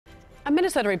A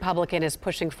Minnesota Republican is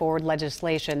pushing forward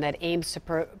legislation that aims to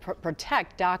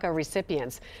protect DACA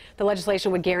recipients. The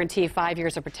legislation would guarantee 5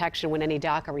 years of protection when any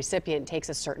DACA recipient takes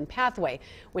a certain pathway,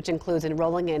 which includes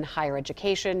enrolling in higher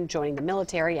education, joining the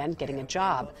military, and getting a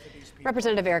job.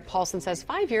 Representative Erik Paulsen says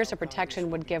 5 years of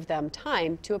protection would give them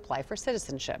time to apply for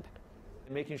citizenship.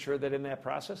 Making sure that in that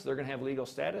process they're going to have legal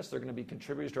status, they're going to be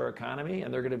contributors to our economy,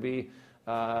 and they're going to be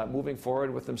moving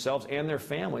forward with themselves and their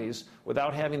families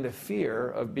without having the fear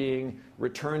of being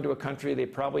returned to a country they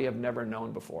probably have never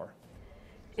known before.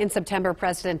 In September,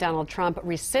 President Donald Trump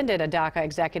rescinded a DACA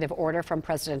executive order from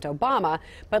President Obama,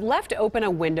 but left open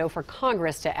a window for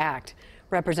Congress to act.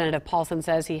 Representative Paulsen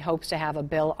says he hopes to have a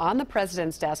bill on the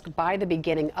president's desk by the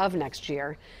beginning of next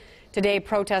year. Today,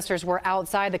 protesters were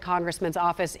outside the congressman's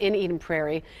office in Eden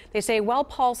Prairie. They say while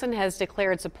Paulsen has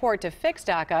declared support to fix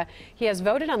DACA, he has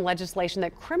voted on legislation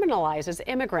that criminalizes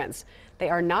immigrants. They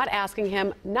are asking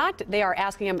him not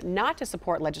to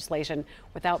support legislation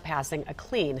without passing a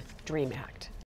Clean Dream Act.